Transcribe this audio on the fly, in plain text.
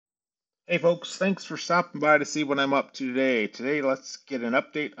Hey folks, thanks for stopping by to see what I'm up to today. Today, let's get an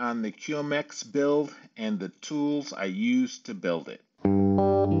update on the QMX build and the tools I used to build it.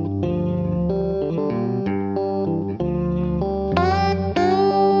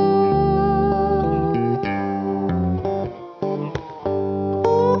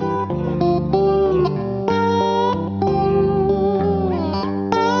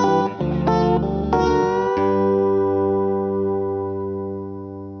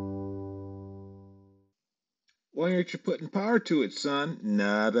 Why aren't you putting power to it, son?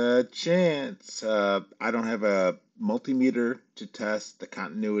 Not a chance. I don't have a multimeter to test the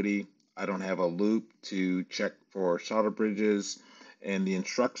continuity. I don't have a loop to check for solder bridges, and the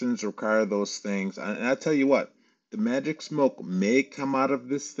instructions require those things. And I tell you what, the magic smoke may come out of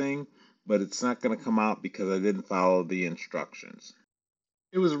this thing, but it's not going to come out because I didn't follow the instructions.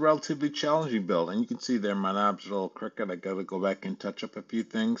 It was a relatively challenging build, and you can see there my knob's a little crooked. I got to go back and touch up a few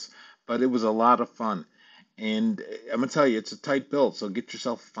things, but it was a lot of fun. And I'm gonna tell you, it's a tight build, so get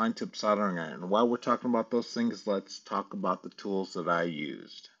yourself a fine tip soldering iron. While we're talking about those things, let's talk about the tools that I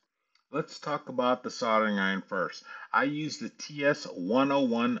used. Let's talk about the soldering iron first. I used the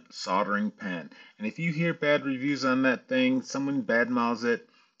TS101 soldering pen, and if you hear bad reviews on that thing, someone badmouths it,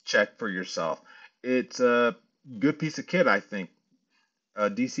 check for yourself. It's a good piece of kit, I think. A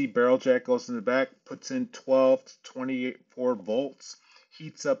DC barrel jack goes in the back, puts in 12 to 24 volts,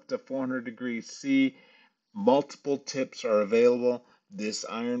 heats up to 400 degrees C. Multiple tips are available. This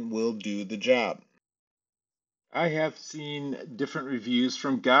iron will do the job. I have seen different reviews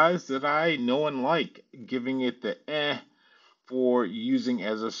from guys that I know and like, giving it the for using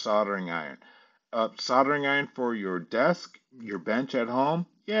as a soldering iron. Soldering iron for your desk, your bench at home,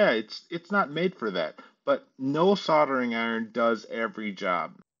 yeah, it's not made for that. But no soldering iron does every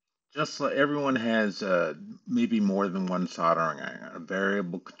job. Just like everyone has maybe more than one soldering iron, a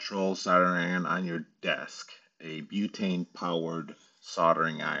variable control soldering iron on your desk, a butane powered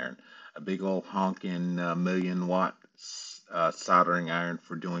soldering iron, a big old honking million watt soldering iron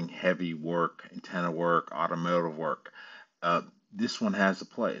for doing heavy work, antenna work, automotive work. This one has a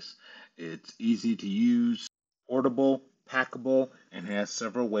place. It's easy to use, portable, packable, and has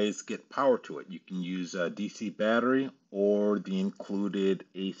several ways to get power to it. You can use a DC battery or the included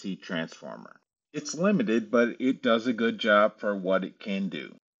AC transformer. It's limited, but it does a good job for what it can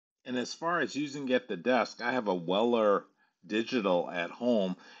do. And as far as using it at the desk, I have a Weller digital at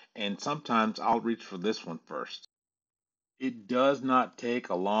home, and sometimes I'll reach for this one first. It does not take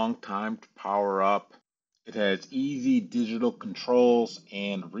a long time to power up. It has easy digital controls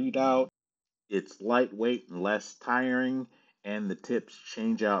and readout. It's lightweight and less tiring, and the tips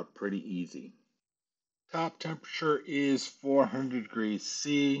change out pretty easy. Top temperature is 400 degrees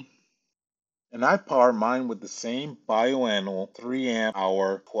C, and I power mine with the same bioannual 3 amp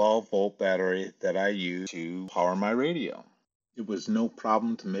hour 12 volt battery that I use to power my radio. It was no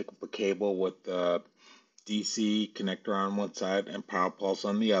problem to make up a cable with the DC connector on one side and power pulse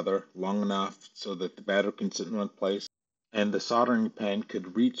on the other, long enough so that the battery can sit in one place and the soldering pen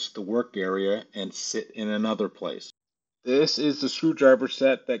could reach the work area and sit in another place. This is the screwdriver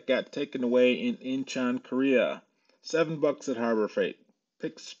set that got taken away in Incheon, Korea. $7 at Harbor Freight.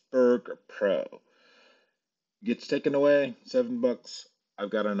 Pittsburgh Pro. Gets taken away, $7.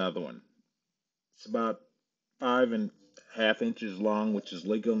 I've got another one. It's about 5.5 inches long, which is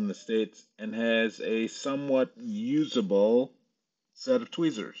legal in the States, and has a somewhat usable set of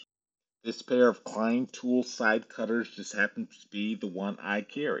tweezers. This pair of Klein tool side cutters just happens to be the one I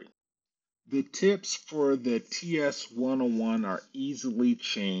carry. The tips for the TS101 are easily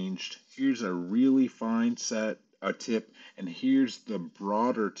changed. Here's a really fine tip, and here's the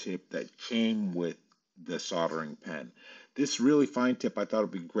broader tip that came with the soldering pen. This really fine tip I thought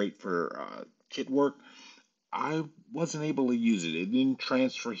would be great for kit work. I wasn't able to use it. It didn't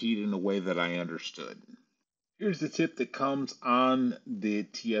transfer heat in a way that I understood. Here's the tip that comes on the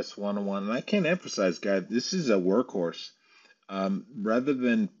TS101, and I can't emphasize, guys, this is a workhorse. Rather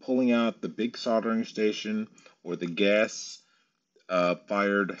than pulling out the big soldering station or the gas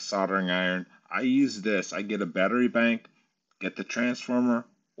fired soldering iron, I use this. I get a battery bank, get the transformer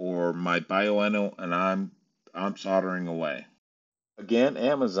or my bioenno, and I'm soldering away. Again,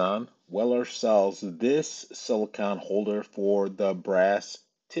 Amazon, Weller sells this silicone holder for the brass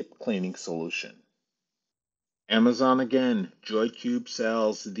tip cleaning solution. Amazon again, JoyCube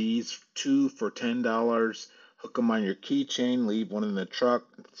sells these two for $10. Hook them on your keychain, leave one in the truck,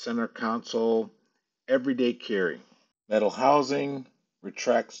 center console, everyday carry. Metal housing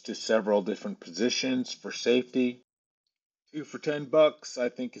retracts to several different positions for safety. Two for $10, I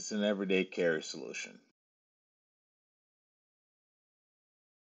think it's an everyday carry solution.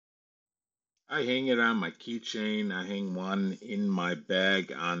 I hang it on my keychain. I hang one in my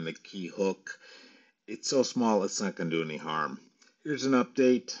bag on the key hook. It's so small it's not going to do any harm. Here's an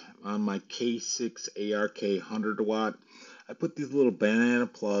update on my K6ARK 100 watt. I put these little banana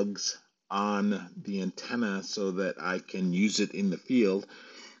plugs on the antenna so that I can use it in the field.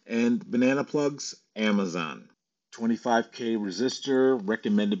 And banana plugs, Amazon. 25K resistor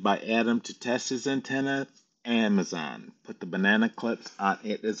recommended by Adam to test his antenna, Amazon. Put the banana clips on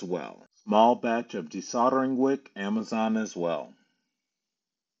it as well. Small batch of desoldering wick, Amazon as well.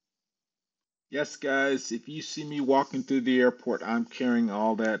 Yes, guys, if you see me walking through the airport, I'm carrying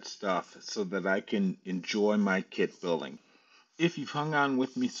all that stuff so that I can enjoy my kit building. If you've hung on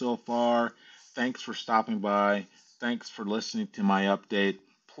with me so far, thanks for stopping by. Thanks for listening to my update.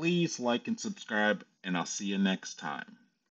 Please like and subscribe, and I'll see you next time.